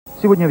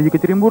Сегодня в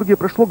Екатеринбурге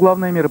прошло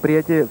главное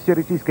мероприятие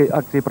всероссийской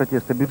акции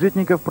протеста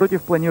бюджетников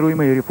против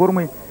планируемой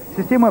реформы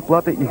системы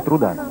оплаты их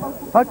труда.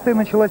 Акция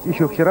началась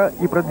еще вчера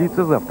и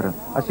продлится завтра,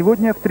 а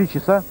сегодня в 3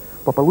 часа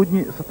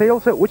пополудни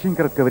состоялся очень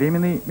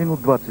кратковременный, минут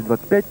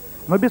 20-25,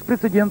 но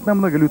беспрецедентно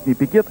многолюдный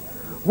пикет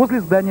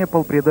возле здания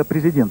полпреда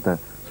президента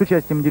с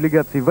участием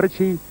делегаций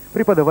врачей,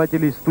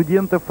 преподавателей,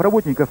 студентов,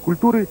 работников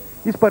культуры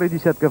из пары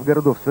десятков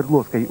городов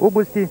Свердловской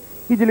области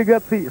и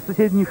делегаций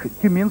соседних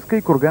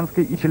Тюменской,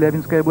 Курганской и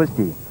Челябинской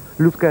областей.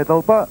 Людская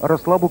толпа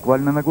росла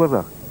буквально на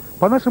глазах.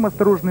 По нашим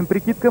осторожным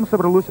прикидкам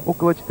собралось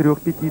около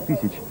 4-5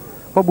 тысяч.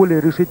 По более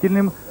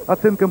решительным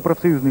оценкам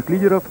профсоюзных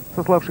лидеров,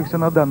 сославшихся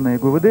на данные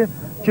ГУВД,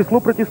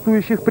 число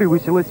протестующих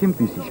превысило 7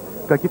 тысяч,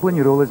 как и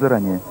планировалось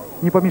заранее.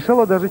 Не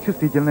помешало даже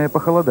чувствительное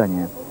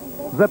похолодание.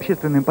 За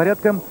общественным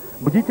порядком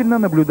бдительно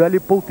наблюдали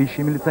 500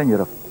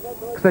 милиционеров.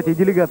 Кстати,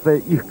 делегация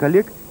их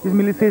коллег из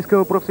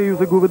милицейского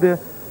профсоюза ГУВД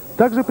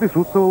также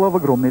присутствовала в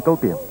огромной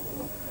толпе.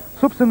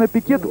 Собственно,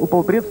 пикет у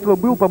полпредства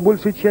был по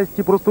большей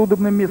части просто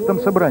удобным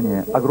местом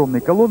собрания, огромной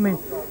колонной,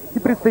 и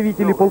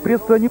представители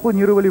полпредства не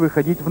планировали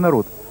выходить в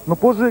народ. Но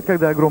позже,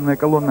 когда огромная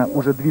колонна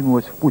уже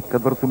двинулась в путь ко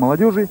Дворцу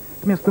молодежи,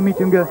 к месту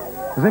митинга,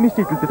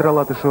 заместитель Петра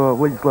Латышева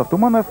Владислав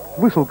Туманов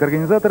вышел к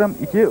организаторам,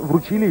 и те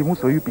вручили ему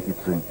свою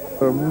петицию.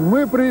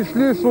 Мы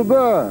пришли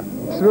сюда,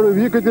 в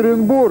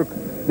Екатеринбург,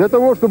 для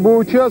того, чтобы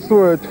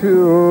участвовать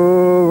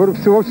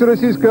во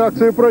всероссийской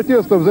акции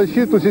протеста в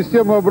защиту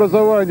системы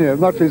образования в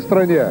нашей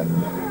стране.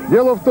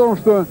 Дело в том,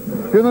 что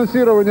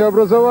финансирование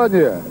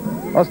образования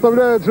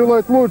оставляет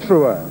желать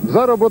лучшего.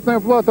 Заработная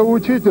плата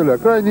учителя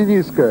крайне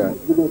низкая.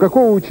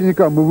 Какого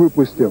ученика мы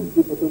выпустим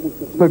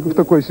в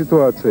такой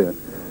ситуации?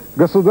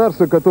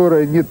 Государство,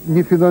 которое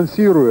не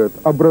финансирует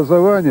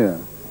образование,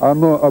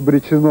 оно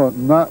обречено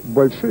на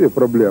большие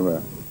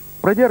проблемы.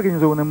 Пройдя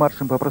организованным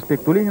маршем по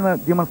проспекту Ленина,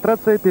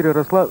 демонстрация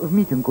переросла в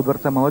митинг у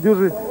Дворца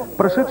молодежи,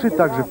 прошедший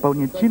также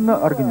вполне чинно,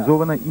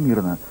 организованно и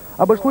мирно.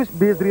 Обошлось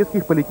без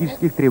резких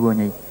политических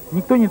требований.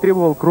 Никто не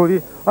требовал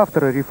крови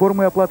автора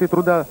реформы оплаты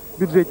труда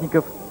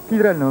бюджетников,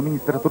 федерального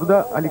министра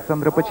труда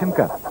Александра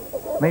Поченка.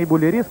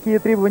 Наиболее резкие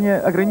требования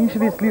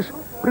ограничились лишь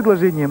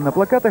предложением на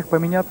плакатах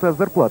поменяться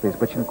зарплатой с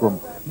Поченком.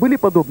 Были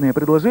подобные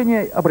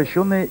предложения,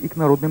 обращенные и к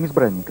народным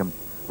избранникам.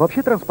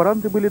 Вообще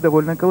транспаранты были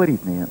довольно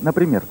колоритные.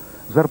 Например,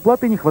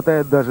 зарплаты не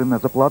хватает даже на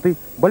заплаты,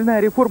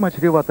 больная реформа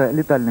чревата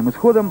летальным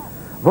исходом,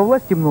 во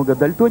власти много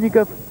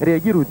дальтоников,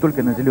 реагируют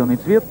только на зеленый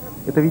цвет,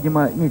 это,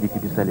 видимо, медики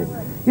писали.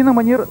 И на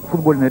манер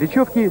футбольной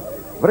речевки: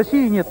 в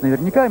России нет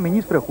наверняка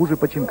министра хуже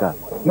Поченка.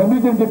 На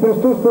митинге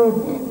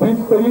присутствуют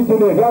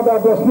представители ряда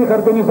областных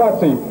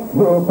организаций,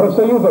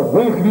 профсоюзов,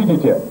 вы их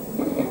видите.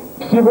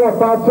 Всего,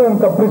 по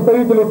оценкам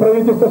представителей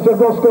правительства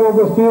Свердловской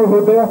области и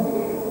УВД,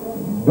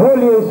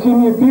 более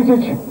 7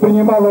 тысяч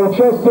принимало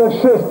участие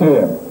в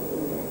шествии.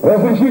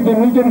 Разрешите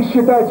митинг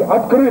считать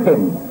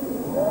открытым.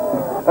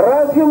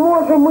 Разве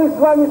можем мы с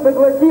вами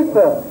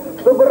согласиться,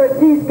 чтобы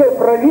российское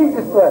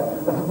правительство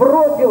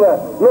сбросило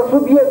на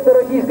субъекты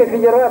Российской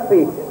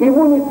Федерации и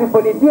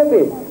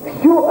муниципалитеты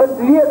всю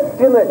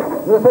ответственность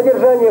за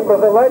содержание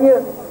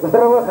образования,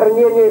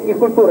 здравоохранения и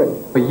культуры?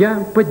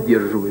 Я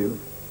поддерживаю,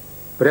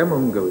 прямо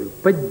вам говорю,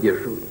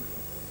 поддерживаю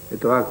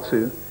эту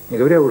акцию, не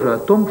говоря уже о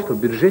том, что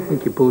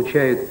бюджетники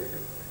получают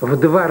в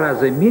 2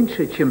 раза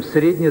меньше, чем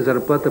средняя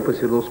зарплата по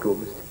Свердловской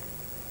области.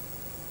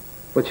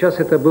 Вот сейчас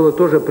это было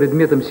тоже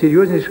предметом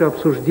серьезнейшего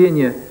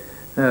обсуждения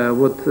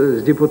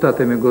с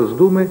депутатами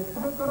Госдумы.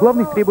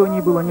 Главных требований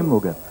было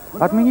немного.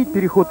 Отменить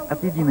переход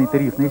от единой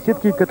тарифной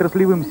сетки к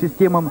отраслевым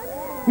системам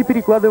и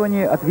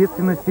перекладывание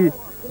ответственности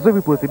за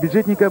выплаты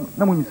бюджетникам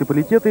на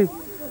муниципалитеты.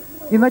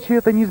 Иначе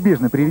это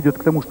неизбежно приведет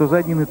к тому, что за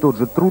один и тот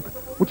же труд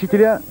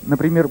учителя,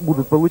 например,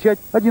 будут получать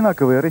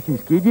одинаковые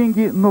российские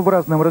деньги, но в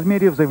разном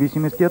размере в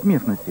зависимости от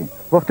местности.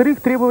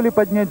 Во-вторых, требовали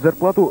поднять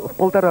зарплату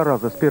в 1,5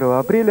 раза с 1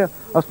 апреля,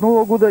 а с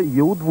Нового года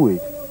ее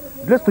удвоить.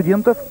 Для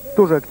студентов,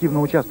 тоже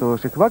активно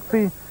участвовавших в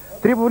акции,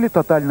 требовали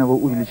тотального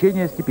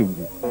увеличения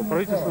стипендий.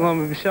 Правительство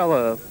нам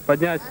обещало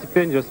поднять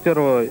стипендию с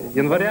 1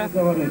 января,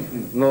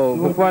 но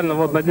буквально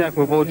вот на днях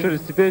мы получили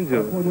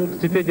стипендию.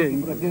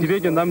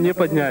 Стипендию нам не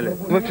подняли.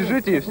 В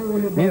общежитии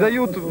не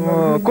дают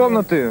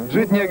комнаты,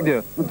 жить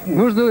негде.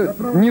 Нужно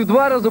не в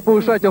 2 раза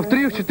повышать, а в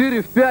 3, в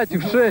 4, в 5 и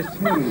в 6.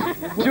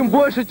 Чем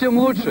больше, тем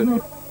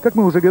лучше. Как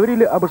мы уже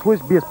говорили, обошлось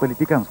без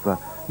политиканства,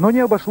 но не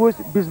обошлось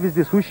без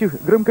вездесущих,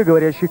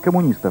 громкоговорящих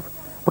коммунистов.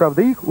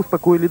 Правда, их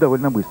успокоили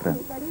довольно быстро.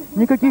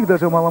 Никаких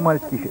даже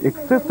маломальских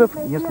эксцессов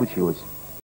не случилось.